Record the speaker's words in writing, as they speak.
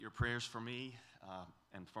your prayers for me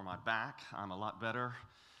and for my back. I'm a lot better,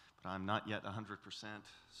 but I'm not yet 100%,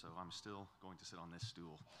 so I'm still going to sit on this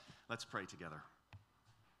stool. Let's pray together.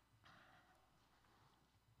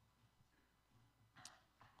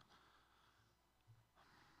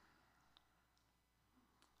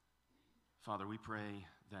 Father, we pray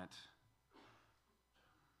that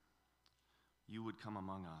you would come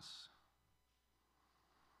among us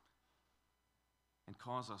and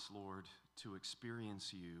cause us, Lord, to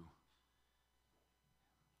experience you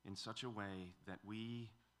in such a way that we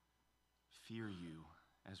fear you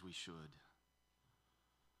as we should.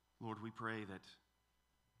 Lord, we pray that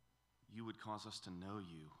you would cause us to know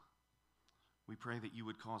you. We pray that you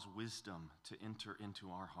would cause wisdom to enter into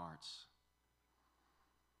our hearts.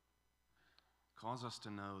 Cause us to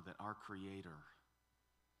know that our Creator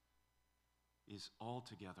is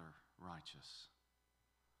altogether righteous.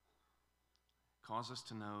 Cause us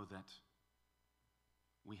to know that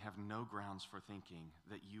we have no grounds for thinking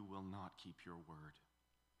that you will not keep your word.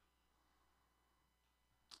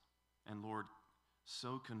 And Lord,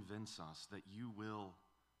 so convince us that you will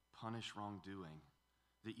punish wrongdoing,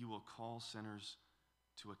 that you will call sinners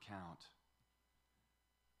to account,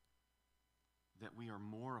 that we are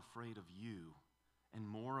more afraid of you and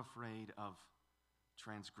more afraid of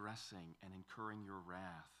transgressing and incurring your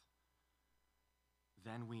wrath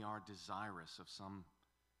than we are desirous of some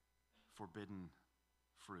forbidden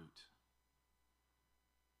fruit.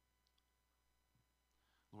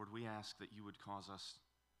 Lord, we ask that you would cause us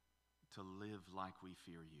to live like we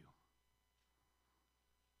fear you.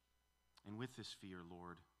 And with this fear,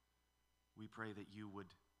 Lord, we pray that you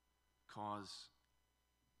would cause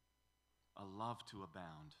a love to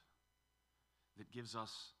abound that gives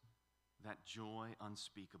us that joy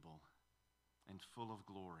unspeakable and full of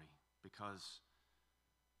glory, because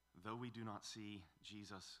though we do not see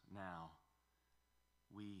Jesus now,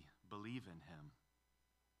 we believe in him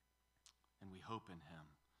and we hope in him.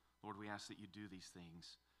 Lord, we ask that you do these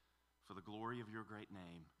things for the glory of your great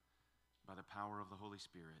name, by the power of the Holy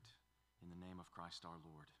Spirit, in the name of Christ our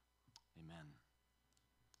Lord. Amen.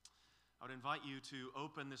 I would invite you to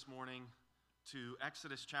open this morning to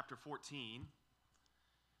Exodus chapter 14,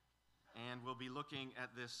 and we'll be looking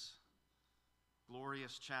at this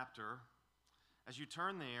glorious chapter. As you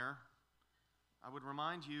turn there, I would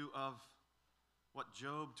remind you of what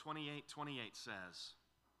Job 28:28 says.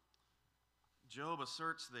 Job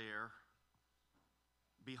asserts there,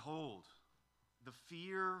 "Behold, the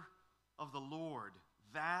fear of the Lord,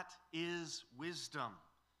 that is wisdom,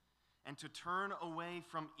 and to turn away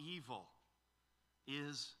from evil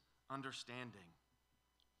is understanding."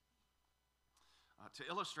 To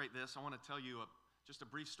illustrate this, I want to tell you just a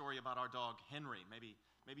brief story about our dog, Henry. Maybe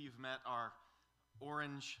you've met our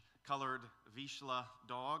orange-colored Vizsla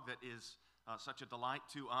dog that is such a delight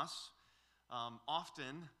to us.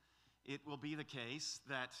 Often, it will be the case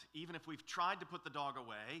that even if we've tried to put the dog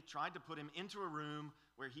away, tried to put him into a room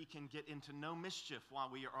where he can get into no mischief while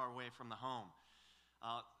we are away from the home,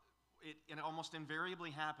 it almost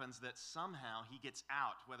invariably happens that somehow he gets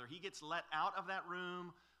out, whether he gets let out of that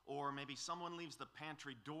room or maybe someone leaves the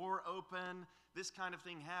pantry door open. This kind of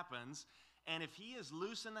thing happens. And if he is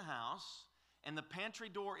loose in the house and the pantry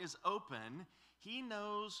door is open, he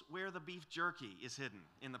knows where the beef jerky is hidden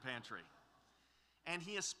in the pantry. And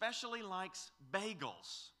he especially likes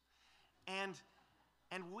bagels. And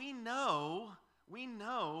we know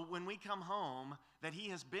when we come home that he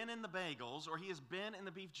has been in the bagels or he has been in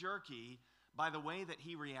the beef jerky by the way that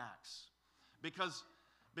he reacts. Because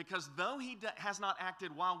though he has not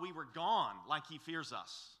acted while we were gone like he fears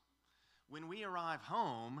us, when we arrive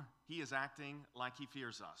home, he is acting like he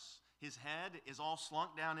fears us. His head is all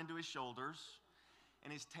slunk down into his shoulders,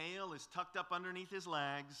 and his tail is tucked up underneath his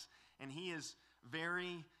legs, and he is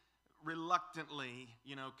very reluctantly,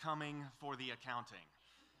 coming for the accounting.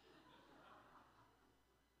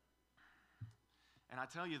 And I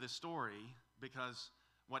tell you this story because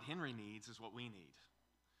what Henry needs is what we need.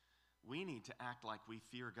 We need to act like we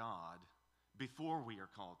fear God before we are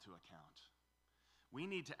called to account. We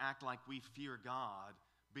need to act like we fear God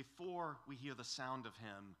before we hear the sound of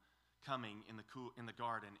him coming in the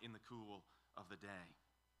garden in the cool of the day.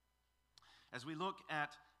 As we look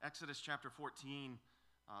at Exodus chapter 14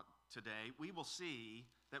 today, we will see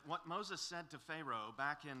that what Moses said to Pharaoh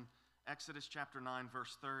back in Exodus chapter 9,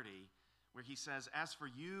 verse 30, where he says, "As for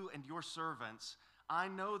you and your servants, I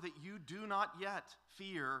know that you do not yet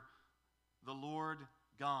fear the Lord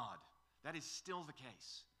God." That is still the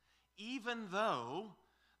case. Even though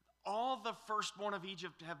all the firstborn of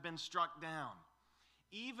Egypt have been struck down,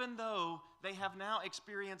 even though they have now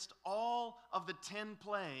experienced all of the 10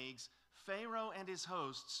 plagues, Pharaoh and his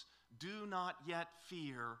hosts do not yet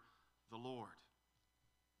fear the Lord.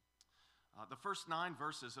 The first 9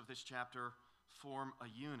 verses of this chapter form a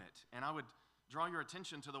unit, and I would draw your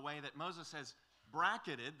attention to the way that Moses has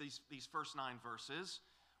bracketed these first 9 verses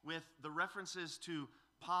with the references to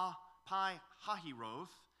Pi-hahiroth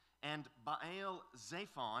and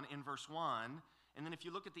Baal-zephon in verse 1. And then if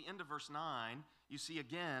you look at the end of verse 9, you see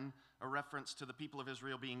again a reference to the people of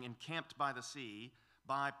Israel being encamped by the sea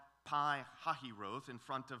by Pi-hahiroth in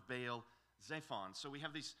front of Baal-zephon. So we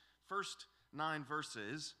have these first 9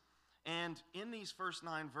 verses, and in these first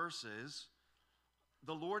 9 verses,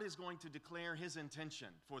 the Lord is going to declare his intention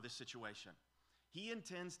for this situation. He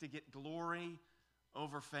intends to get glory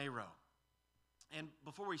over Pharaoh. And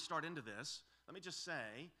before we start into this, let me just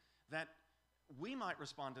say that we might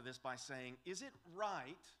respond to this by saying, is it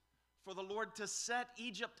right for the Lord to set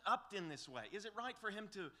Egypt up in this way? Is it right for him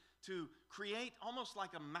to create almost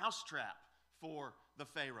like a mousetrap for the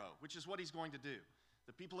Pharaoh, which is what he's going to do?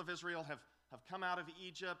 The people of Israel have come out of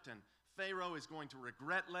Egypt, and Pharaoh is going to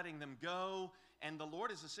regret letting them go, and the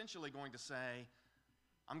Lord is essentially going to say,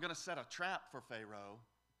 I'm going to set a trap for Pharaoh,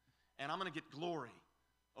 and I'm going to get glory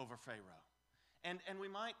over Pharaoh. And we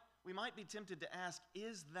might be tempted to ask,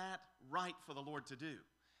 is that right for the Lord to do?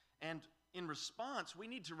 And in response, we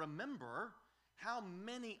need to remember how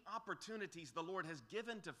many opportunities the Lord has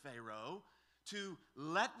given to Pharaoh to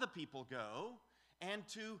let the people go and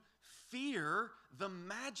to fear the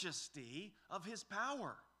majesty of his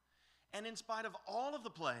power. And in spite of all of the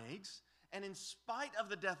plagues, and in spite of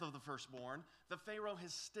the death of the firstborn, the Pharaoh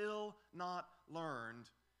has still not learned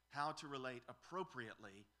how to relate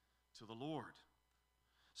appropriately to the Lord.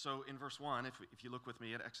 So in verse 1, if you look with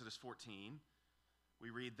me at Exodus 14, we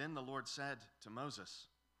read, Then the Lord said to Moses,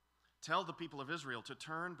 Tell the people of Israel to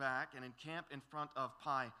turn back and encamp in front of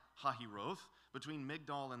Pi-hahiroth, between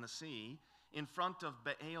Migdol and the sea. In front of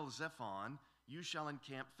Baal-zephon, you shall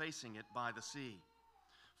encamp facing it by the sea.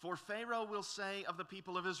 For Pharaoh will say of the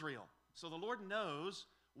people of Israel. So the Lord knows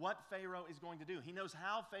what Pharaoh is going to do. He knows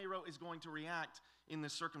how Pharaoh is going to react in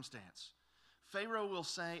this circumstance. Pharaoh will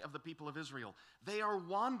say of the people of Israel, They are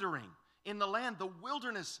wandering in the land. The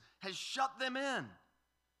wilderness has shut them in.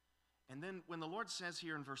 And then when the Lord says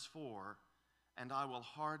here in verse 4, And I will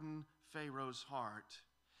harden Pharaoh's heart,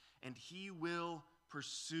 and he will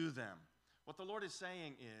pursue them. What the Lord is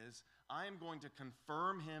saying is, I am going to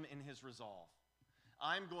confirm him in his resolve.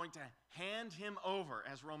 I'm going to hand him over,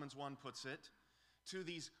 as Romans 1 puts it, to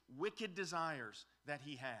these wicked desires that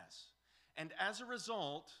he has. And as a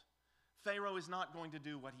result, Pharaoh is not going to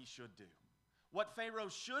do what he should do. What Pharaoh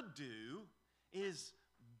should do is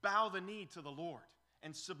bow the knee to the Lord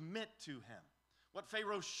and submit to him. What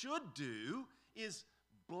Pharaoh should do is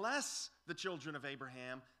bless the children of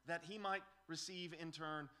Abraham that he might receive in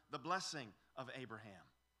turn the blessing of Abraham.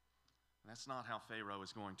 And that's not how Pharaoh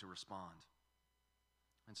is going to respond.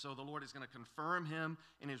 And so the Lord is going to confirm him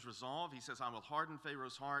in his resolve. He says, I will harden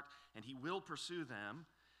Pharaoh's heart, and he will pursue them.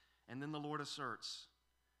 And then the Lord asserts,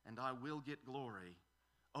 and I will get glory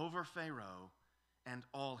over Pharaoh and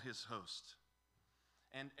all his host.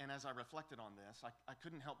 And as I reflected on this, I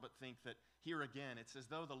couldn't help but think that here again, it's as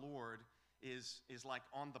though the Lord is like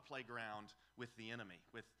on the playground with the enemy,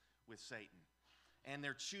 with Satan. And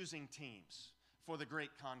they're choosing teams for the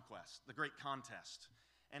great conquest, the great contest.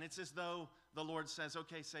 And it's as though the Lord says,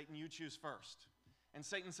 okay, Satan, you choose first. And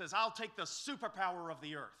Satan says, I'll take the superpower of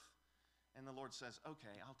the earth. And the Lord says,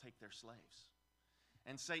 okay, I'll take their slaves.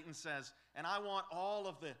 And Satan says, and I want all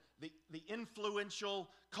of the influential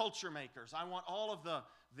culture makers. I want all of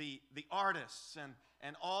the artists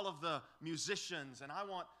and all of the musicians. And I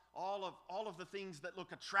want all of the things that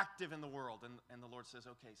look attractive in the world. And the Lord says,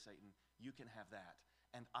 okay, Satan, you can have that.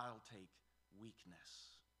 And I'll take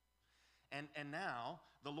weakness. And now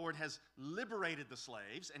the Lord has liberated the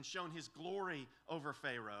slaves and shown his glory over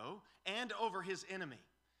Pharaoh and over his enemy.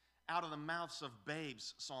 Out of the mouths of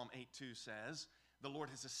babes, Psalm 8:2 says, the Lord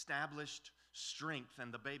has established strength.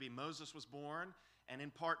 And the baby Moses was born, and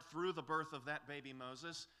in part through the birth of that baby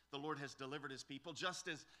Moses, the Lord has delivered his people. Just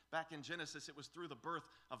as back in Genesis, it was through the birth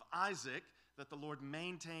of Isaac that the Lord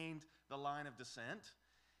maintained the line of descent.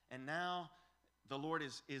 And now the Lord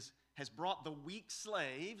has brought the weak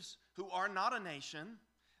slaves who are not a nation.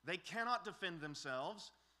 They cannot defend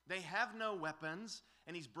themselves. They have no weapons.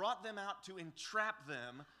 And he's brought them out to entrap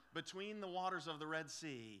them between the waters of the Red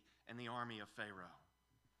Sea and the army of Pharaoh.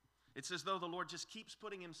 It's as though the Lord just keeps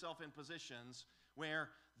putting himself in positions where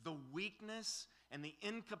the weakness and the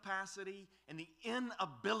incapacity and the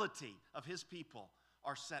inability of his people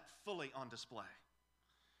are set fully on display.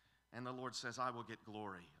 And the Lord says, I will get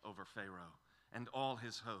glory over Pharaoh and all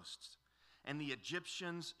his hosts. and the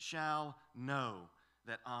Egyptians shall know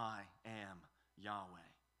that I am Yahweh.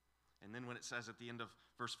 And then when it says at the end of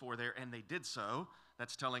verse 4 there, and they did so,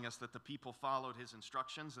 that's telling us that the people followed his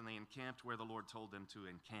instructions and they encamped where the Lord told them to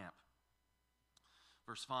encamp.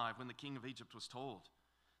 Verse 5, when the king of Egypt was told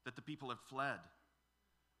that the people had fled,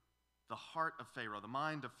 the heart of Pharaoh, the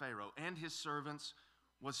mind of Pharaoh, and his servants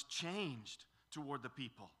was changed toward the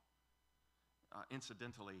people.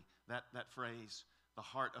 Incidentally, that phrase, the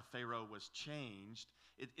heart of Pharaoh was changed,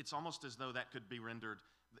 it's almost as though that could be rendered,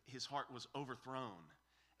 his heart was overthrown.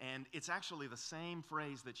 And it's actually the same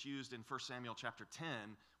phrase that's used in 1 Samuel chapter 10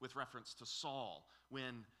 with reference to Saul.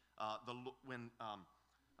 When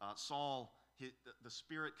Saul, the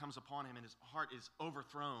Spirit comes upon him and his heart is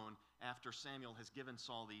overthrown after Samuel has given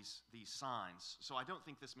Saul these signs. So I don't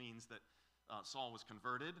think this means that Saul was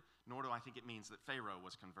converted, nor do I think it means that Pharaoh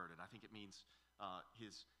was converted. I think it means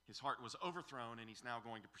his heart was overthrown and he's now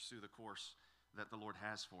going to pursue the course that the Lord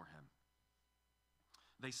has for him.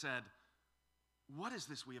 They said, "What is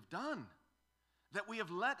this we have done, that we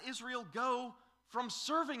have let Israel go from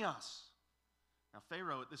serving us?" Now,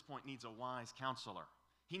 Pharaoh at this point needs a wise counselor.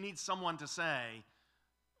 He needs someone to say,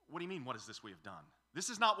 "What do you mean, what is this we have done? This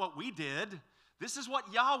is not what we did. This is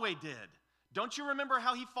what Yahweh did. Don't you remember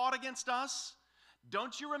how he fought against us?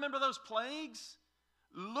 Don't you remember those plagues?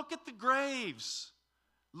 Look at the graves.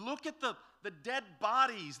 Look at the dead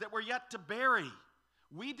bodies that we're yet to bury.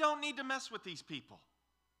 We don't need to mess with these people."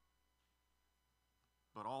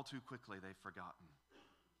 But all too quickly they've forgotten.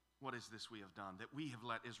 What is this we have done, that we have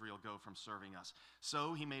let Israel go from serving us?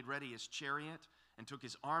 So he made ready his chariot and took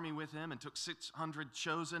his army with him and took 600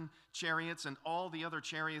 chosen chariots and all the other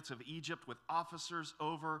chariots of Egypt with officers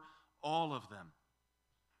over all of them.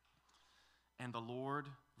 And the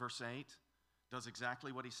Lord, verse 8, does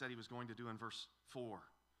exactly what he said he was going to do in verse 4.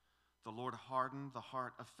 The Lord hardened the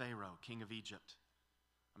heart of Pharaoh, king of Egypt.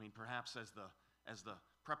 I mean, perhaps as the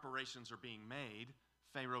preparations are being made,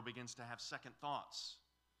 Pharaoh begins to have second thoughts.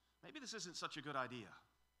 Maybe this isn't such a good idea.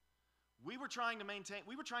 We were trying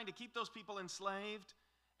to keep those people enslaved,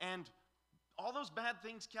 and all those bad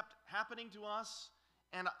things kept happening to us,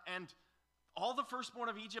 and all the firstborn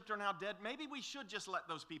of Egypt are now dead. Maybe we should just let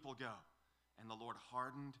those people go. And the Lord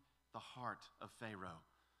hardened the heart of Pharaoh,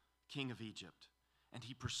 king of Egypt, and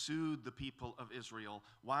he pursued the people of Israel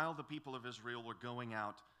while the people of Israel were going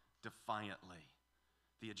out defiantly.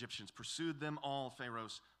 The Egyptians pursued them, all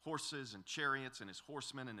Pharaoh's horses and chariots and his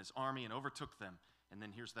horsemen and his army, and overtook them. And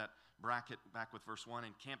then here's that bracket back with verse 1,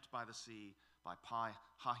 encamped by the sea by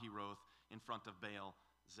Pi-hahiroth in front of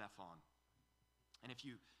Baal-zephon. And if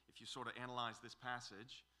you sort of analyze this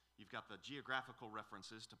passage, you've got the geographical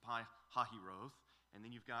references to Pi-hahiroth, and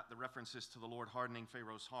then you've got the references to the Lord hardening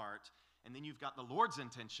Pharaoh's heart, and then you've got the Lord's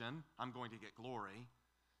intention, I'm going to get glory,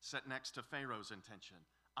 set next to Pharaoh's intention,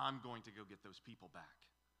 I'm going to go get those people back.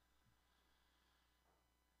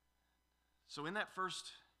 So in that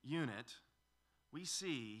first unit, we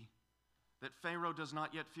see that Pharaoh does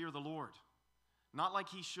not yet fear the Lord, not like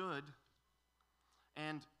he should.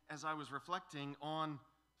 And as I was reflecting on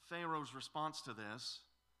Pharaoh's response to this,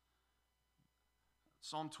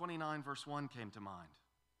 Psalm 29 verse 1 came to mind.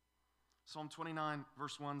 Psalm 29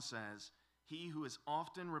 verse 1 says, "He who is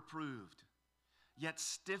often reproved, yet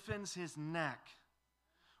stiffens his neck,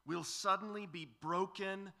 will suddenly be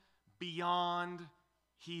broken beyond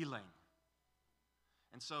healing."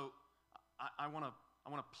 And so I want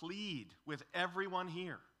to plead with everyone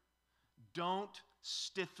here, don't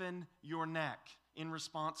stiffen your neck in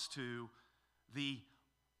response to the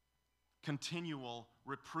continual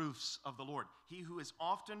reproofs of the Lord. He who is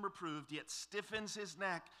often reproved yet stiffens his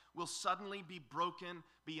neck will suddenly be broken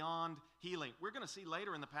beyond healing. We're going to see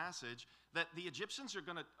later in the passage that the Egyptians are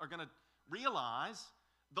going to realize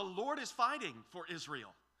the Lord is fighting for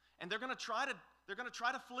Israel, and they're going to try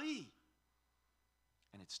to flee.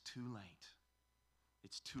 And it's too late.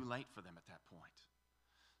 It's too late for them at that point.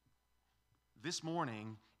 This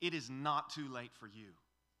morning, it is not too late for you.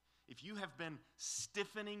 If you have been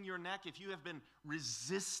stiffening your neck, if you have been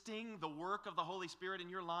resisting the work of the Holy Spirit in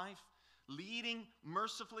your life, leading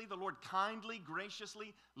mercifully, the Lord kindly,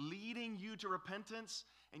 graciously leading you to repentance,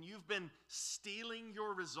 and you've been steeling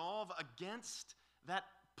your resolve against that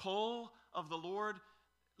pull of the Lord,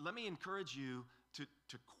 let me encourage you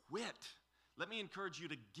to quit. Let me encourage you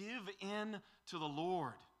to give in to the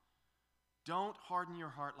Lord. Don't harden your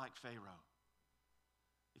heart like Pharaoh.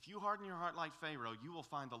 If you harden your heart like Pharaoh, you will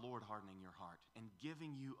find the Lord hardening your heart and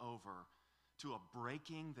giving you over to a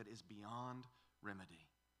breaking that is beyond remedy.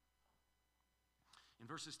 In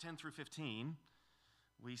verses 10 through 15,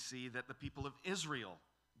 we see that the people of Israel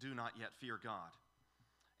do not yet fear God.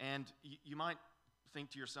 And you might think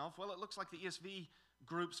to yourself, well, it looks like the ESV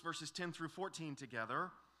groups verses 10 through 14 together.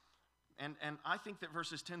 And I think that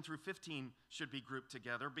verses 10 through 15 should be grouped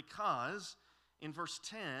together because in verse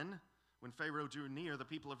 10, when Pharaoh drew near, the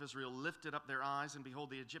people of Israel lifted up their eyes, and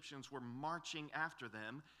behold, the Egyptians were marching after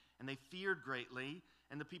them, and they feared greatly,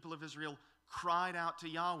 and the people of Israel cried out to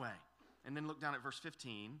Yahweh. And then look down at verse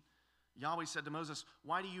 15. Yahweh said to Moses,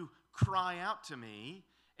 why do you cry out to me?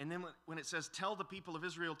 And then when it says, tell the people of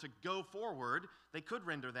Israel to go forward, they could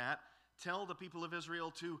render that, tell the people of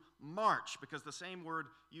Israel to march, because the same word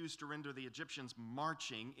used to render the Egyptians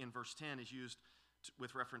marching in verse 10 is used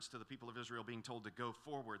with reference to the people of Israel being told to go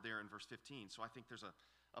forward there in verse 15. So I think there's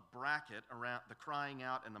a bracket around the crying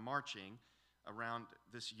out and the marching around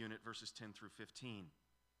this unit, verses 10 through 15.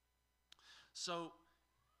 So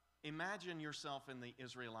imagine yourself in the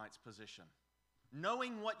Israelites' position,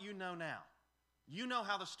 knowing what you know now. You know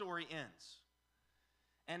how the story ends.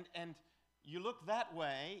 And you look that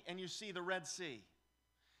way and you see the Red Sea.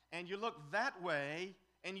 And you look that way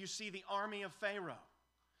and you see the army of Pharaoh.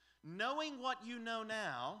 Knowing what you know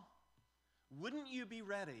now, wouldn't you be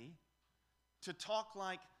ready to talk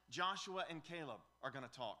like Joshua and Caleb are going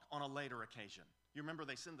to talk on a later occasion? You remember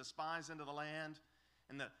they send the spies into the land,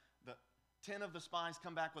 and the 10 of the spies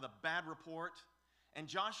come back with a bad report. And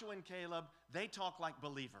Joshua and Caleb, they talk like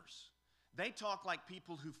believers. They talk like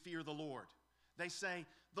people who fear the Lord. They say,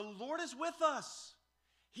 the Lord is with us.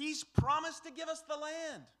 He's promised to give us the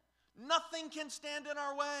land. Nothing can stand in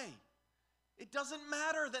our way. It doesn't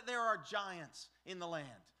matter that there are giants in the land.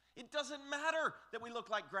 It doesn't matter that we look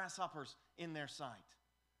like grasshoppers in their sight.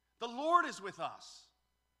 The Lord is with us.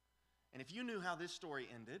 And if you knew how this story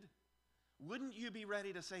ended, wouldn't you be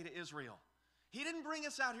ready to say to Israel, He didn't bring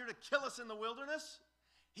us out here to kill us in the wilderness.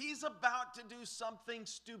 He's about to do something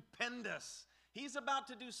stupendous. He's about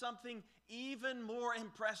to do something even more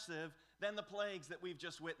impressive than the plagues that we've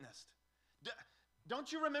just witnessed.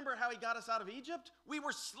 Don't you remember how He got us out of Egypt? We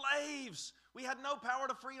were slaves. We had no power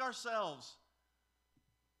to free ourselves.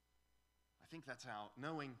 I think that's how,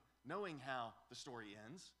 knowing how the story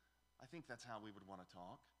ends, I think that's how we would want to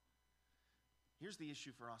talk. Here's the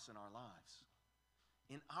issue for us in our lives.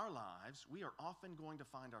 In our lives, we are often going to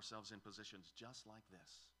find ourselves in positions just like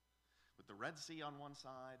this, with the Red Sea on one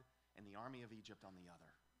side and the army of Egypt on the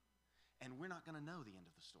other. And we're not going to know the end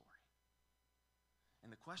of the story.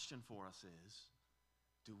 And the question for us is,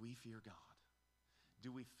 do we fear God?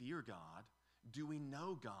 Do we fear God? Do we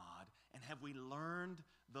know God? And have we learned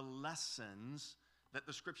the lessons that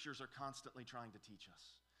the Scriptures are constantly trying to teach us?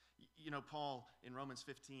 You know, Paul in Romans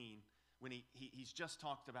 15, when he's just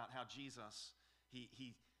talked about how Jesus,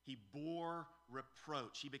 he bore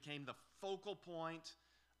reproach. He became the focal point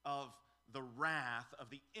of the wrath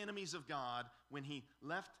of the enemies of God when He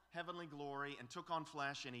left heavenly glory and took on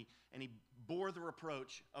flesh, and he bore the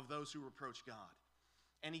reproach of those who reproach God.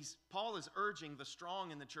 And Paul is urging the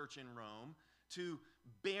strong in the church in Rome to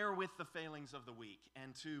bear with the failings of the weak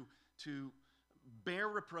and to bear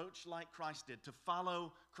reproach like Christ did, to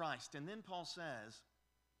follow Christ. And then Paul says,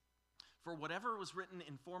 for whatever was written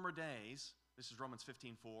in former days, this is Romans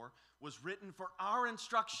 15:4, was written for our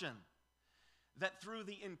instruction, that through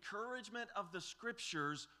the encouragement of the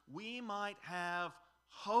Scriptures we might have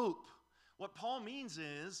hope. What Paul means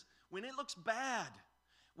is, when it looks bad,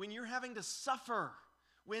 when you're having to suffer,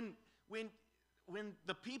 when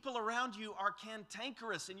the people around you are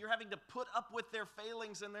cantankerous and you're having to put up with their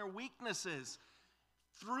failings and their weaknesses,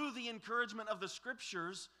 through the encouragement of the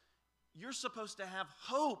Scriptures, you're supposed to have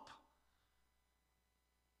hope.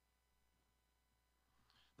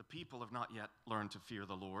 The people have not yet learned to fear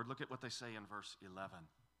the Lord. Look at what they say in verse 11.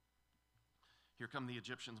 Here come the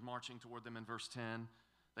Egyptians marching toward them in verse 10.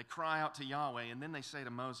 They cry out to Yahweh, and then they say to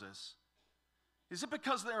Moses, is it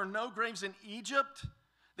because there are no graves in Egypt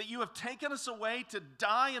that you have taken us away to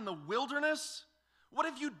die in the wilderness? What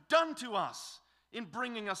have you done to us in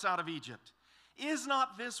bringing us out of Egypt? Is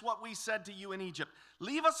not this what we said to you in Egypt?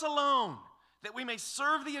 Leave us alone, that we may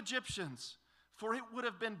serve the Egyptians. For it would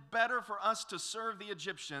have been better for us to serve the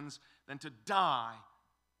Egyptians than to die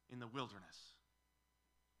in the wilderness.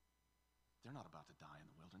 They're not about to die in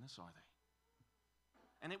the wilderness, are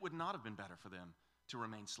they? And it would not have been better for them to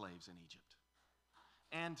remain slaves in Egypt.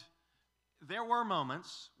 And there were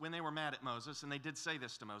moments when they were mad at Moses, and they did say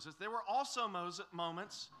this to Moses. There were also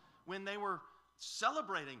moments when they were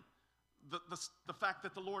celebrating the fact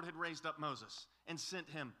that the Lord had raised up Moses and sent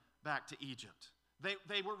him back to Egypt.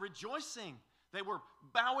 They were rejoicing. They were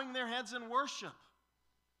bowing their heads in worship.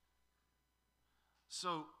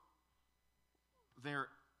 So they're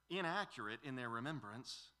inaccurate in their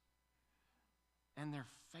remembrance, and they're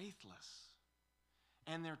faithless.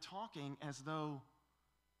 And they're talking as though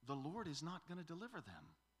the Lord is not going to deliver them.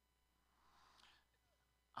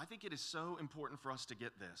 I think it is so important for us to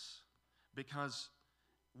get this, because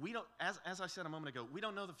we don't, as I said a moment ago, we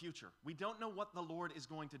don't know the future. We don't know what the Lord is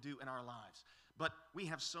going to do in our lives. But we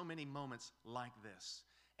have so many moments like this.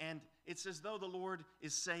 And it's as though the Lord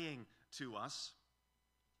is saying to us,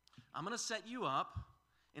 I'm going to set you up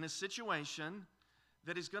in a situation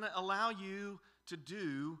that is going to allow you to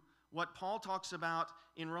do what Paul talks about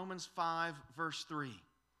in Romans 5, verse 3.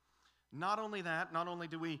 Not only that, not only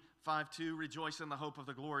do we, 5:2, rejoice in the hope of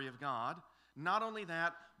the glory of God, not only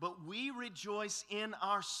that, but we rejoice in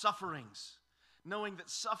our sufferings, knowing that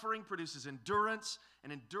suffering produces endurance,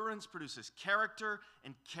 and endurance produces character,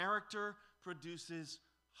 and character produces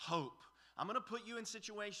hope. I'm going to put you in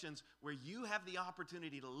situations where you have the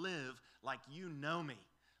opportunity to live like you know me,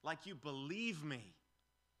 like you believe me.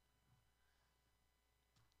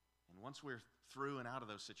 And once we're through and out of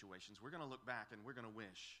those situations, we're going to look back and we're going to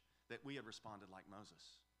wish that we had responded like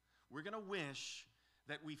Moses. We're going to wish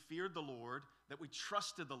that we feared the Lord, that we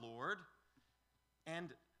trusted the Lord, and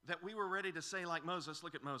that we were ready to say like Moses.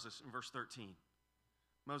 Look at Moses in verse 13.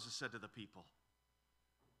 Moses said to the people,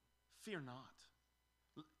 fear not.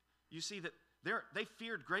 You see that they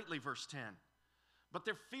feared greatly, verse 10, but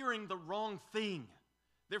they're fearing the wrong thing.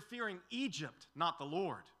 They're fearing Egypt, not the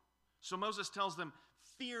Lord. So Moses tells them,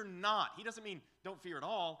 fear not. He doesn't mean don't fear at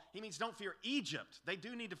all. He means don't fear Egypt. They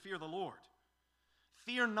do need to fear the Lord.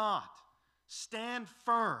 Fear not. Stand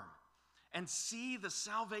firm and see the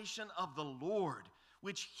salvation of the Lord,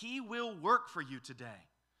 which he will work for you today.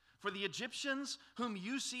 For the Egyptians whom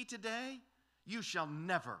you see today, you shall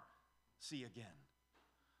never see again.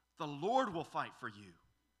 The Lord will fight for you,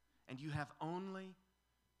 and you have only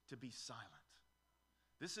to be silent.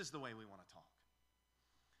 This is the way we want to talk.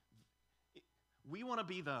 We want to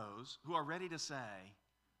be those who are ready to say,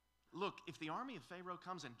 look, if the army of Pharaoh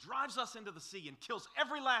comes and drives us into the sea and kills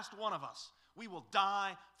every last one of us, we will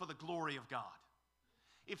die for the glory of God.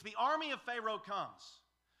 If the army of Pharaoh comes,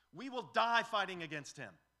 we will die fighting against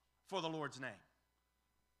him for the Lord's name.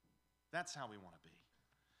 That's how we want to be.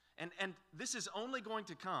 And this is only going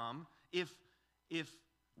to come if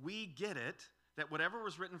we get it, that whatever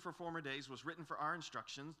was written for former days was written for our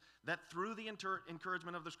instructions, that through the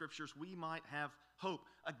encouragement of the Scriptures we might have hope.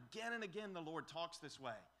 Again and again the Lord talks this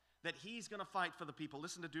way, that he's going to fight for the people.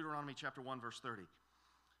 Listen to Deuteronomy chapter 1, verse 30.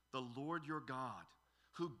 The Lord your God,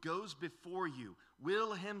 who goes before you,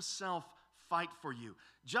 will himself fight for you,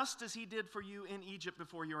 just as he did for you in Egypt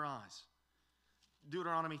before your eyes.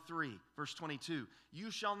 Deuteronomy 3, verse 22.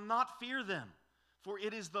 You shall not fear them, for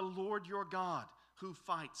it is the Lord your God who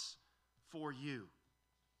fights for you.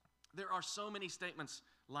 There are so many statements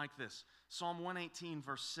like this. Psalm 118,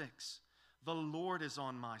 verse 6. The Lord is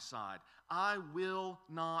on my side. I will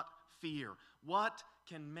not fear. What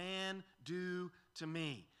can man do to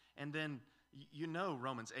me? And then you know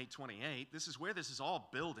Romans 8:28. This is where this is all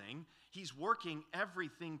building. He's working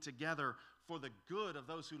everything together for the good of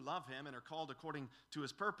those who love him and are called according to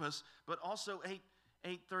his purpose. But also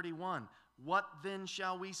 8:31. What then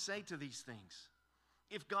shall we say to these things?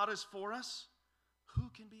 If God is for us, who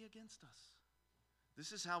can be against us?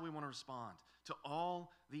 This is how we want to respond to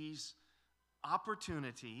all these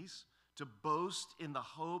opportunities to boast in the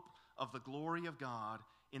hope of the glory of God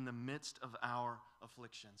in the midst of our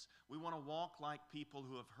afflictions. We want to walk like people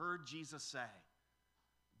who have heard Jesus say,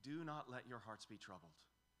 do not let your hearts be troubled.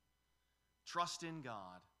 Trust in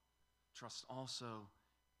God. Trust also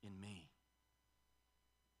in me.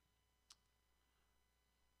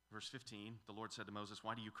 Verse 15, the Lord said to Moses,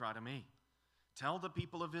 why do you cry to me? Tell the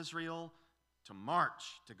people of Israel to march,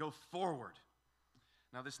 to go forward.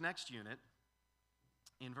 Now this next unit,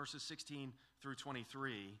 in verses 16 through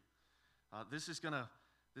 23, this is going to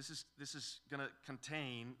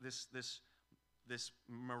contain this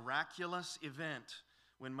miraculous event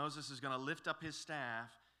when Moses is going to lift up his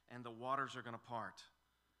staff and the waters are going to part.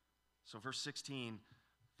 So verse 16,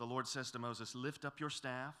 the Lord says to Moses, lift up your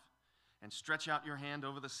staff and stretch out your hand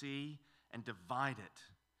over the sea and divide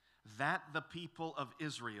it, that the people of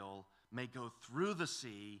Israel may go through the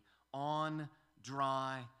sea on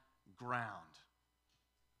dry ground.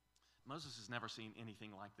 Moses has never seen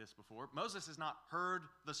anything like this before. Moses has not heard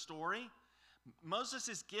the story. Moses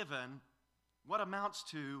is given what amounts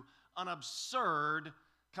to an absurd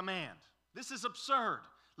command. This is absurd.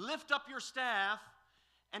 Lift up your staff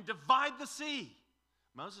and divide the sea.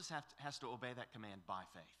 Moses has to obey that command by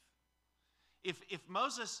faith. If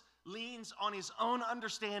Moses leans on his own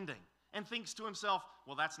understanding and thinks to himself,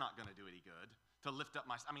 well, that's not going to do any good to lift up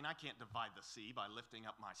I can't divide the sea by lifting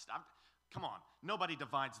up my staff. Come on, nobody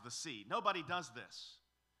divides the sea. Nobody does this.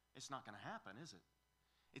 It's not going to happen, is it?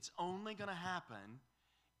 It's only going to happen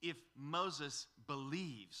if Moses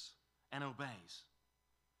believes and obeys.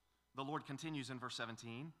 The Lord continues in verse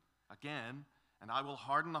 17, again, and I will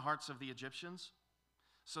harden the hearts of the Egyptians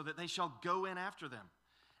so that they shall go in after them,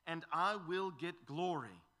 and I will get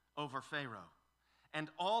glory over Pharaoh and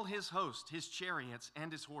all his host, his chariots,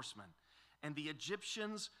 and his horsemen. And the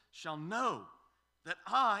Egyptians shall know that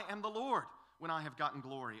I am the Lord when I have gotten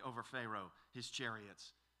glory over Pharaoh, his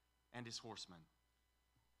chariots, and his horsemen.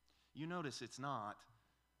 You notice it's not,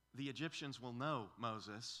 the Egyptians will know,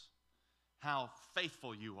 Moses, how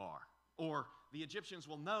faithful you are. Or the Egyptians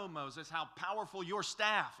will know, Moses, how powerful your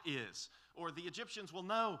staff is. Or the Egyptians will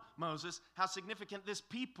know, Moses, how significant this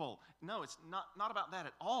people. No, it's not about that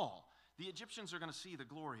at all. The Egyptians are going to see the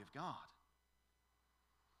glory of God.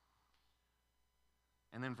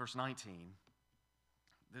 And then verse 19,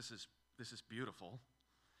 this is beautiful.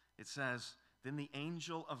 It says, then the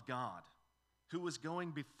angel of God, who was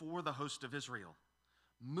going before the host of Israel,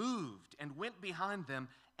 moved and went behind them,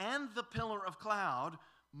 and the pillar of cloud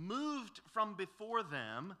moved from before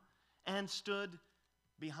them and stood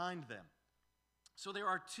behind them. So there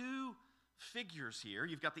are two figures here.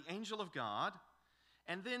 You've got the angel of God,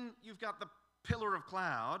 and then you've got the pillar of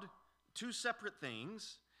cloud, two separate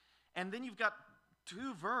things, and then you've got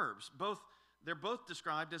two verbs. They're both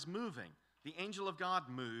described as moving. The angel of God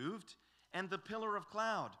moved, and the pillar of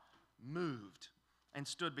cloud moved and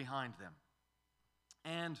stood behind them.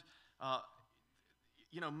 And,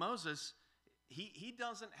 Moses, he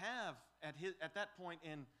doesn't have, at that point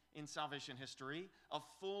in salvation history, a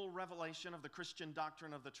full revelation of the Christian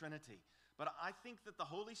doctrine of the Trinity. But I think that the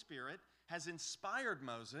Holy Spirit has inspired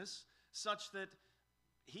Moses such that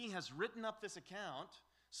he has written up this account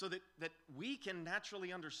so that we can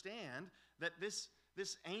naturally understand that this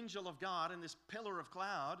angel of God and this pillar of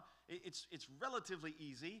cloud, it's relatively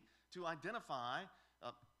easy to identify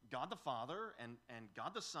God the Father and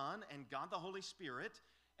God the Son and God the Holy Spirit.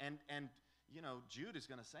 And Jude is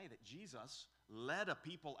going to say that Jesus led a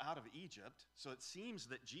people out of Egypt. So it seems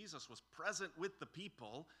that Jesus was present with the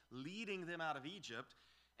people, leading them out of Egypt.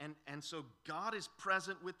 And so God is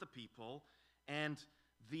present with the people. And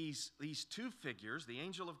these two figures, the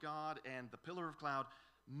angel of God and the pillar of cloud,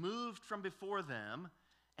 moved from before them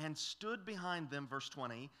and stood behind them, verse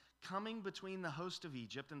 20, coming between the host of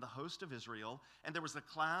Egypt and the host of Israel. And there was the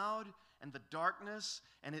cloud and the darkness,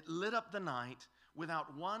 and it lit up the night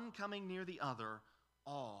without one coming near the other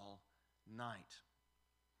all night.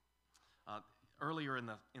 Earlier in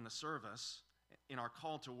the service, in our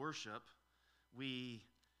call to worship, we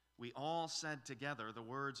all said together the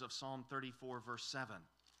words of Psalm 34, verse 7.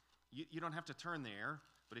 You don't have to turn there,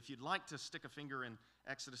 but if you'd like to stick a finger in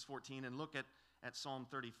Exodus 14 and look at Psalm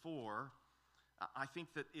 34, I think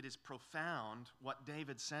that it is profound what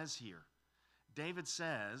David says here. David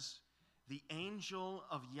says, the angel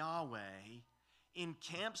of Yahweh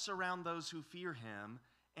encamps around those who fear him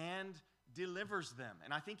and delivers them.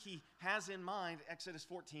 And I think he has in mind Exodus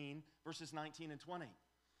 14, verses 19 and 20.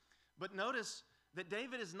 But notice that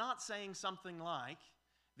David is not saying something like,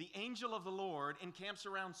 the angel of the Lord encamps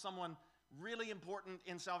around someone really important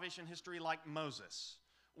in salvation history like Moses,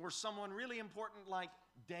 or someone really important like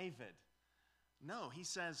David. No, he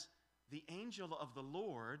says, the angel of the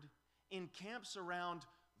Lord encamps around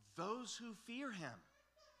those who fear him.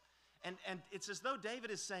 And it's as though David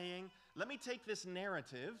is saying, let me take this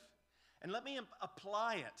narrative and let me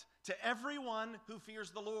apply it to everyone who fears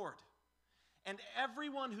the Lord. And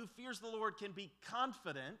everyone who fears the Lord can be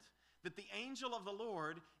confident that the angel of the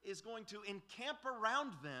Lord is going to encamp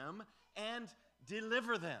around them and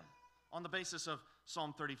deliver them on the basis of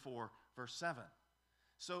Psalm 34, verse 7.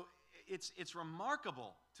 So it's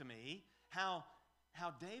remarkable to me how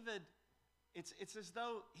David, it's as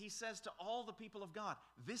though he says to all the people of God,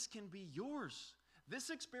 this can be yours. This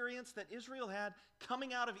experience that Israel had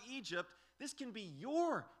coming out of Egypt, this can be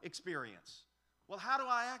your experience. Well, how do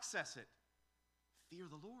I access it? Fear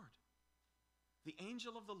the Lord. The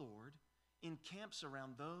angel of the Lord encamps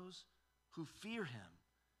around those who fear him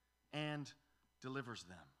and delivers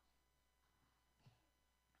them.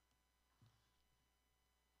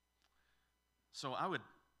 So I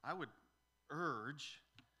would urge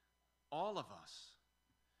all of us,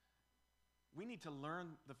 we need to learn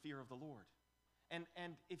the fear of the Lord. And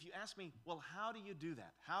if you ask me, well, how do you do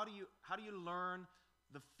that? How do you learn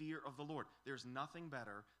the fear of the Lord? There's nothing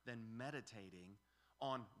better than meditating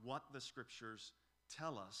on what the Scriptures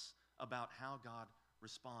tell us about how God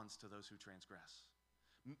responds to those who transgress.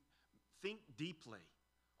 Think deeply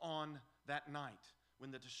on that night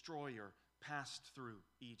when the destroyer passed through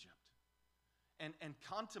Egypt. and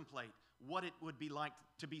contemplate what it would be like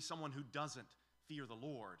to be someone who doesn't fear the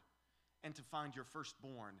Lord and to find your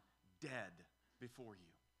firstborn dead before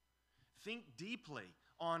you. Think deeply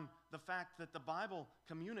on the fact that the Bible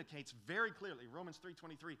communicates very clearly, Romans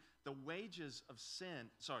 3:23, the wages of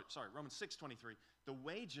sin, Romans 6:23, the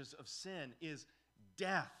wages of sin is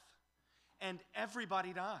death, and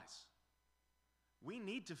everybody dies. We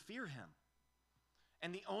need to fear him.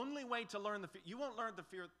 And the only way to learn you won't learn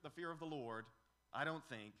the fear of the Lord, I don't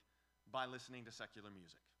think, by listening to secular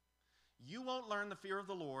music. You won't learn the fear of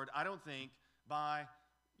the Lord, I don't think, by,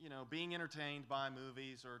 being entertained by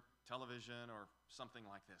movies or television or something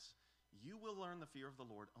like this. You will learn the fear of the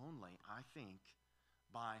Lord only, I think,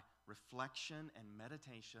 by reflection and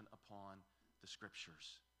meditation upon the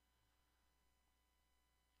Scriptures.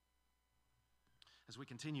 As we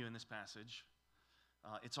continue in this passage,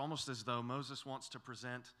 it's almost as though Moses wants to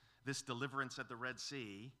present this deliverance at the Red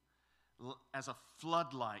Sea as a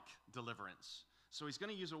flood-like deliverance. So he's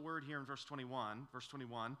going to use a word here in verse 21. Verse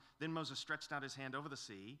 21, then Moses stretched out his hand over the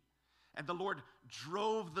sea, and the Lord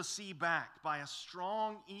drove the sea back by a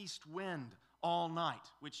strong east wind all night,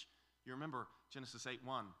 which you remember Genesis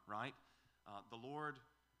 8:1, right? The Lord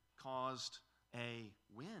caused a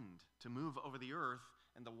wind to move over the earth,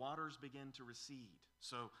 and the waters begin to recede.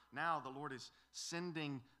 So now the Lord is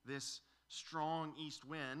sending this strong east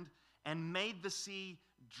wind and made the sea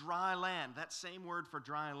dry land. That same word for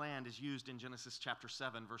dry land is used in Genesis chapter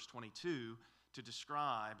 7, verse 22, to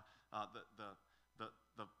describe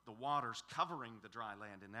the waters covering the dry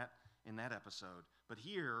land in that episode. But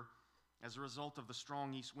here, as a result of the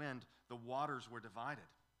strong east wind, the waters were divided.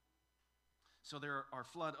 So there are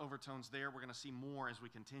flood overtones there. We're going to see more as we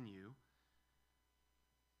continue.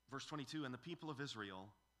 Verse 22, and the people of Israel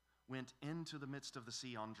went into the midst of the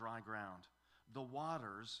sea on dry ground, the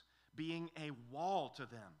waters being a wall to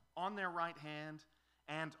them on their right hand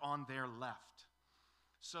and on their left.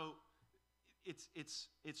 So it's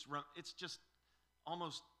just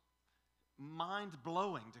almost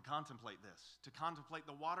mind-blowing to contemplate this, to contemplate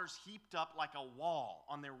the waters heaped up like a wall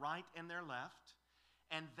on their right and their left,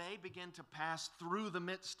 and they begin to pass through the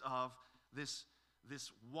midst of this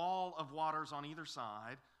wall of waters on either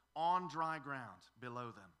side on dry ground below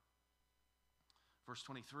them. Verse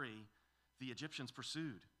 23, the Egyptians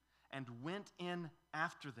pursued and went in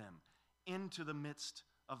after them into the midst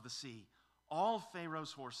of the sea, all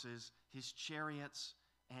Pharaoh's horses, his chariots,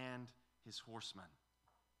 and his horsemen.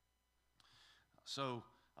 So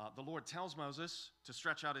the Lord tells Moses to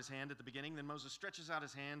stretch out his hand at the beginning. Then Moses stretches out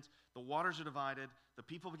his hand. The waters are divided. The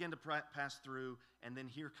people begin to pass through. And then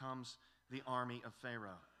here comes the army of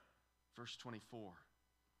Pharaoh. Verse 24.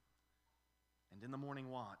 And in the morning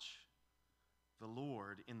watch, the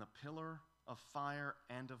Lord in the pillar of fire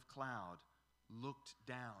and of cloud looked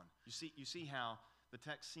down. You see how the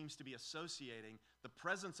text seems to be associating the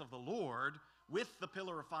presence of the Lord with the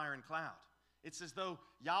pillar of fire and cloud. It's as though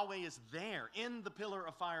Yahweh is there in the pillar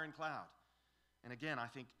of fire and cloud. And again, I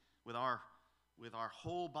think with our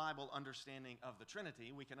whole Bible understanding of the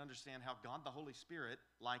Trinity, we can understand how God the Holy Spirit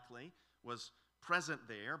likely was present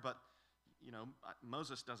there, but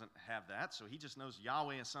Moses doesn't have that, so he just knows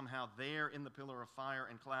Yahweh is somehow there in the pillar of fire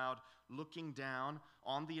and cloud, looking down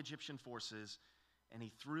on the Egyptian forces, and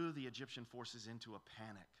he threw the Egyptian forces into a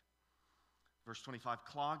panic. Verse 25,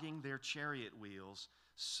 clogging their chariot wheels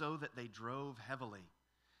so that they drove heavily.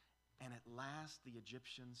 And at last the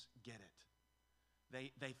Egyptians get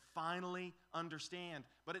it. They finally understand,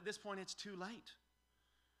 but at this point it's too late.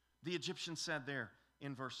 The Egyptians said there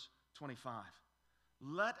in verse 25,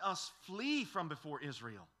 let us flee from before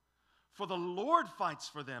Israel, for the Lord fights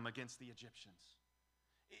for them against the Egyptians.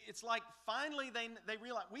 It's like finally they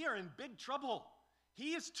realize we are in big trouble.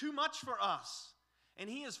 He is too much for us, and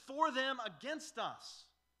he is for them against us.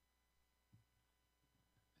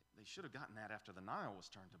 They should have gotten that after the Nile was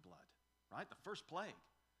turned to blood, right? The first plague.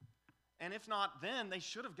 And if not then, they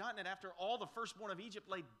should have gotten it after all the firstborn of Egypt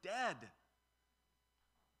lay dead.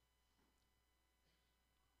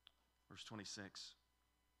 Verse 26.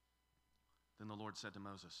 Then the Lord said to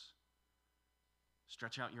Moses,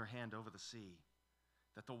 stretch out your hand over the sea,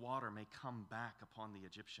 that the water may come back upon the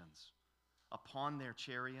Egyptians, upon their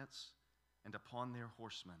chariots, and upon their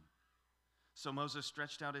horsemen. So Moses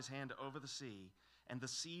stretched out his hand over the sea, and the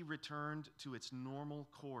sea returned to its normal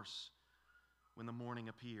course when the morning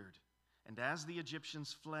appeared. And as the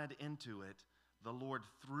Egyptians fled into it, the Lord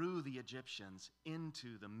threw the Egyptians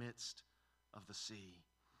into the midst of the sea.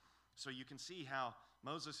 So you can see how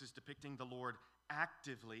Moses is depicting the Lord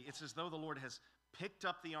actively. It's as though the Lord has picked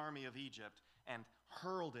up the army of Egypt and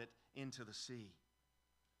hurled it into the sea.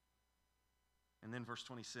 And then verse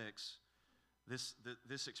 26,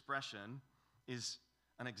 This expression is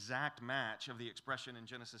an exact match of the expression in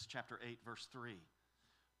Genesis chapter 8, verse 3,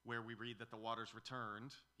 where we read that the waters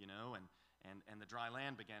returned, and the dry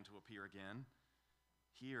land began to appear again.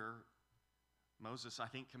 Here, Moses, I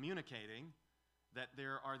think, communicating that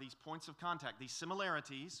there are these points of contact, these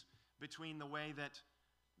similarities between the way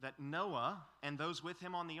that Noah and those with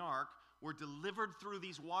him on the ark were delivered through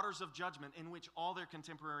these waters of judgment in which all their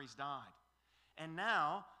contemporaries died. And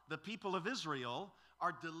now the people of Israel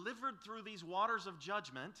are delivered through these waters of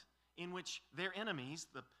judgment in which their enemies,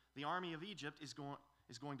 the army of Egypt, is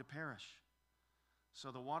going to perish.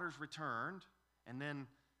 So the waters returned, and then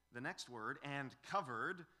the next word, and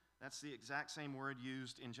covered, that's the exact same word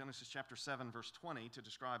used in Genesis chapter 7, verse 20, to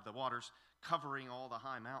describe the waters covering all the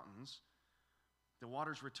high mountains. The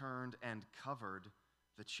waters returned and covered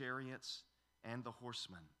the chariots and the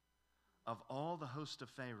horsemen of all the host of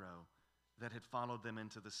Pharaoh that had followed them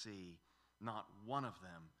into the sea. Not one of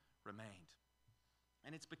them remained.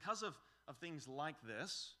 And it's because of things like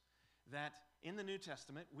this that in the New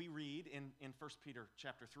Testament we read in 1 Peter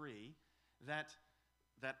chapter 3 that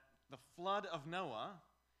the flood of Noah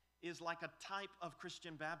is like a type of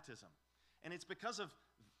Christian baptism. And it's because of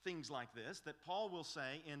things like this that Paul will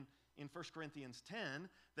say in 1 Corinthians 10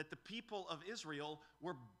 that the people of Israel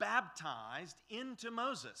were baptized into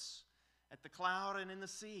Moses at the cloud and in the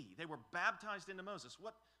sea. They were baptized into Moses.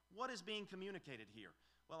 What is being communicated here?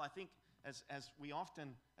 Well, I think as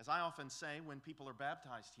I often say when people are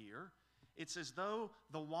baptized here, it's as though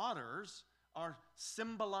the waters are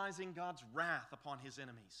symbolizing God's wrath upon his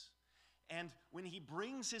enemies. And when he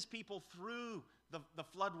brings his people through the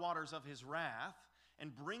floodwaters of his wrath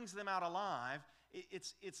and brings them out alive,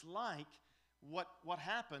 it's like what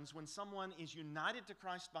happens when someone is united to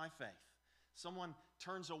Christ by faith. Someone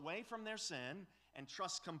turns away from their sin and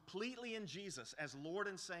trusts completely in Jesus as Lord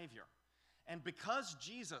and Savior. And because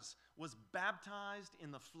Jesus was baptized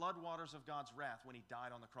in the floodwaters of God's wrath when he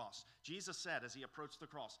died on the cross, Jesus said as he approached the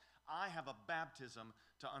cross, I have a baptism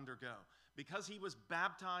to undergo. Because he was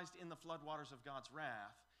baptized in the floodwaters of God's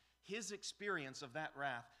wrath, his experience of that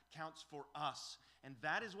wrath counts for us. And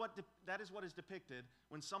that is what is depicted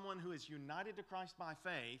when someone who is united to Christ by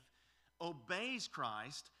faith obeys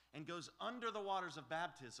Christ and goes under the waters of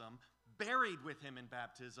baptism, buried with him in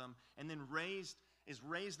baptism, and then is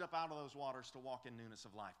raised up out of those waters to walk in newness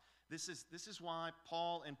of life. This is why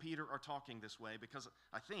Paul and Peter are talking this way, because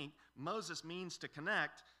I think Moses means to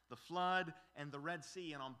connect the flood and the Red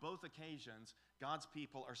Sea, and on both occasions, God's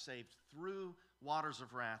people are saved through waters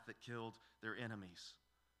of wrath that killed their enemies.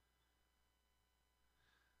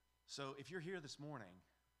 So if you're here this morning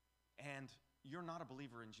and you're not a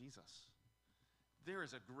believer in Jesus, there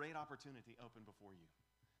is a great opportunity open before you.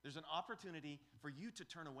 There's an opportunity for you to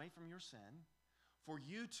turn away from your sin, for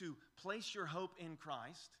you to place your hope in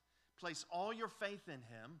Christ, place all your faith in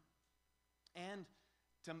him, and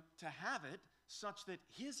to have it such that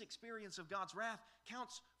his experience of God's wrath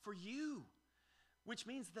counts for you, which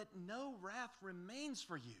means that no wrath remains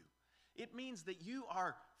for you. It means that you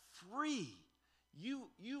are free.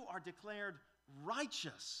 You are declared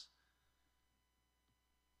righteous.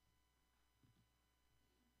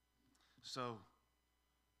 So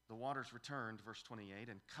the waters returned, verse 28,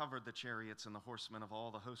 and covered the chariots and the horsemen of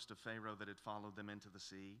all the host of Pharaoh that had followed them into the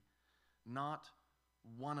sea. Not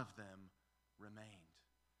one of them remained.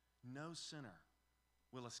 No sinner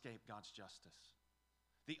will escape God's justice.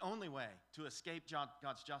 The only way to escape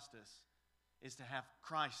God's justice is to have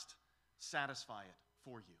Christ satisfy it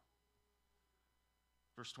for you.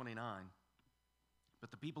 Verse 29,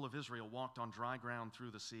 but the people of Israel walked on dry ground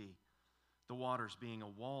through the sea, the waters being a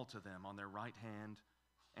wall to them on their right hand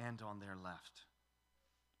and on their left.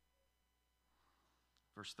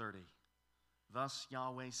 Verse 30, thus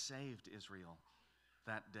Yahweh saved Israel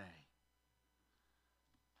that day.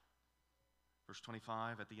 Verse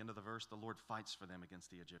 25, at the end of the verse, the Lord fights for them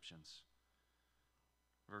against the Egyptians.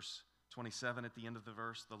 Verse 27, at the end of the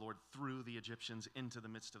verse, the Lord threw the Egyptians into the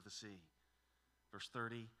midst of the sea. Verse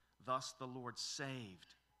 30, thus the Lord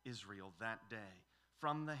saved Israel that day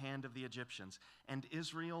from the hand of the Egyptians. And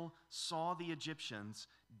Israel saw the Egyptians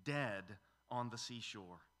dead on the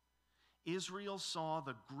seashore. Israel saw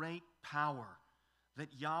the great power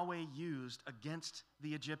that Yahweh used against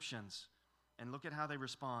the Egyptians. And look at how they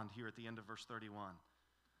respond here at the end of verse 31.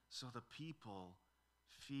 So the people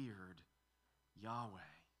feared Yahweh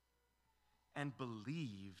and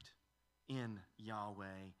believed in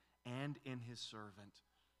Yahweh and in his servant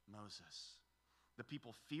Moses. The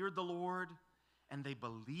people feared the Lord, and they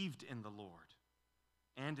believed in the Lord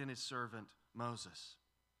and in his servant Moses.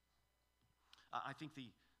 I think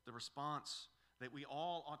the response that we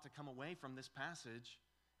all ought to come away from this passage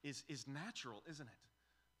is natural, isn't it?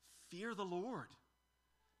 Fear the Lord.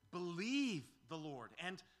 Believe the Lord.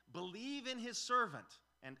 And believe in his servant.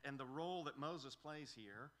 And the role that Moses plays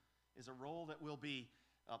here is a role that will be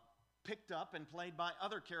picked up and played by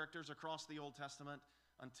other characters across the Old Testament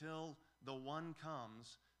until the one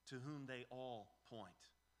comes to whom they all point.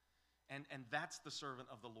 And that's the servant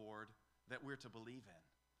of the Lord that we're to believe in.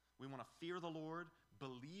 We want to fear the Lord,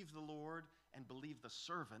 believe the Lord, and believe the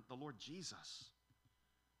servant, the Lord Jesus.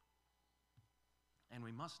 And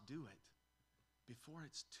we must do it before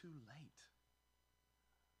it's too late.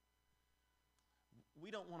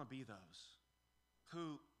 We don't want to be those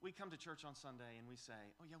who we come to church on Sunday and we say,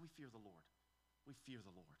 oh yeah, we fear the Lord. We fear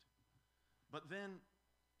the Lord. But then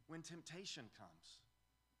when temptation comes,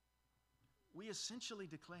 we essentially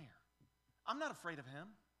declare, I'm not afraid of him.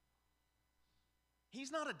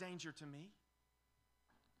 He's not a danger to me.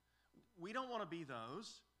 We don't want to be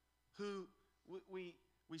those who we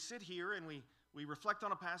sit here and we reflect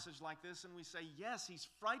on a passage like this and we say, yes, he's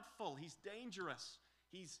frightful, he's dangerous,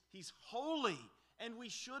 he's holy, and we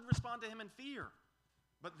should respond to him in fear.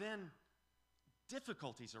 But then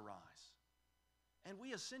difficulties arise. And we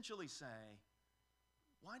essentially say,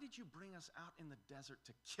 why did you bring us out in the desert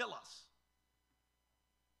to kill us?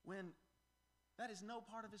 When that is no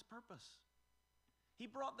part of his purpose. He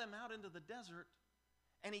brought them out into the desert,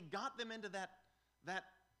 and he got them into that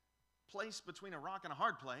place between a rock and a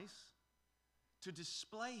hard place to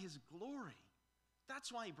display his glory.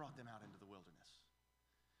 That's why he brought them out into the wilderness.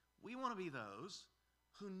 We want to be those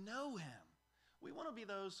who know him. We want to be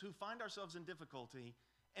those who find ourselves in difficulty,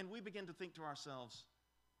 and we begin to think to ourselves,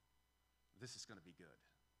 this is going to be good.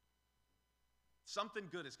 Something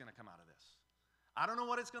good is going to come out of this. I don't know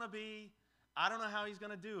what it's going to be. I don't know how he's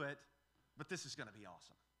going to do it, but this is going to be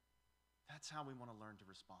awesome. That's how we want to learn to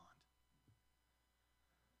respond.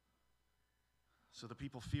 So the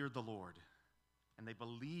people feared the Lord, and they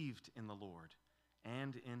believed in the Lord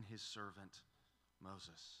and in his servant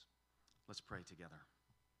Moses. Let's pray together.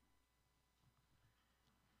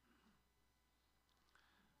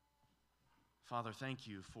 Father, thank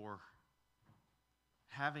you for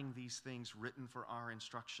having these things written for our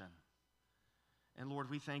instruction. And Lord,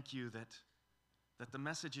 we thank you that the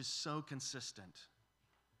message is so consistent.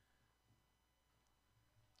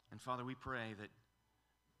 And Father, we pray that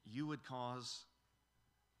you would cause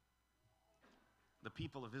the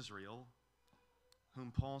people of Israel,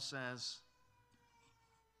 whom Paul says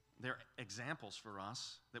they're examples for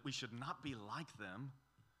us, that we should not be like them.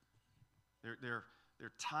 They're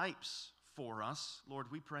types for us. Lord,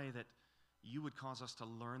 we pray that you would cause us to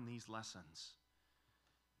learn these lessons.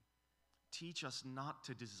 Teach us not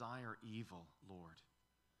to desire evil, Lord.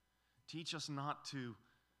 Teach us not to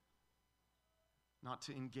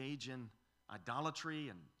engage in idolatry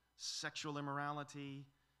and sexual immorality,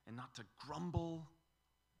 and not to grumble.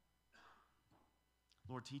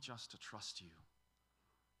 Lord, teach us to trust you,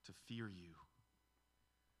 to fear you.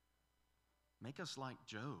 Make us like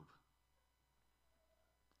Job,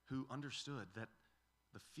 who understood that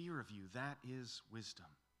the fear of you, that is wisdom.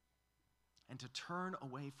 And to turn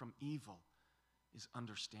away from evil is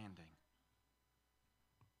understanding.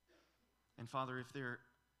 And Father, if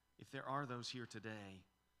there are those here today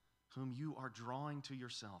whom you are drawing to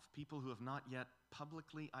yourself, people who have not yet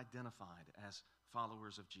publicly identified as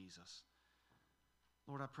followers of Jesus,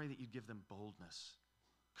 Lord, I pray that you'd give them boldness,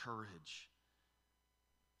 courage,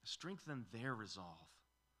 strengthen their resolve,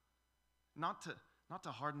 not to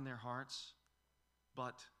harden their hearts,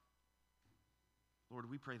 but, Lord,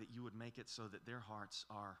 we pray that you would make it so that their hearts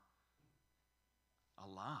are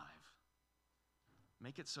alive.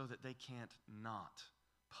 Make it so that they can't not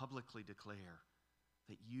publicly declare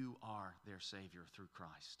that you are their Savior through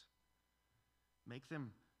Christ. Make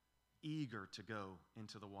them eager to go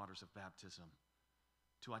into the waters of baptism,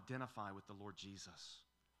 to identify with the Lord Jesus,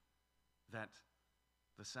 that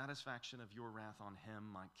the satisfaction of your wrath on him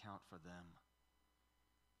might count for them.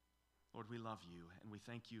 Lord, we love you, and we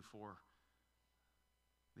thank you for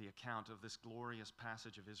the account of this glorious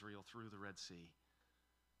passage of Israel through the Red Sea.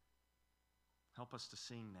 Help us to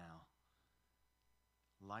sing now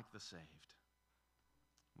like the saved.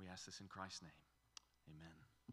 We ask this in Christ's name. Amen.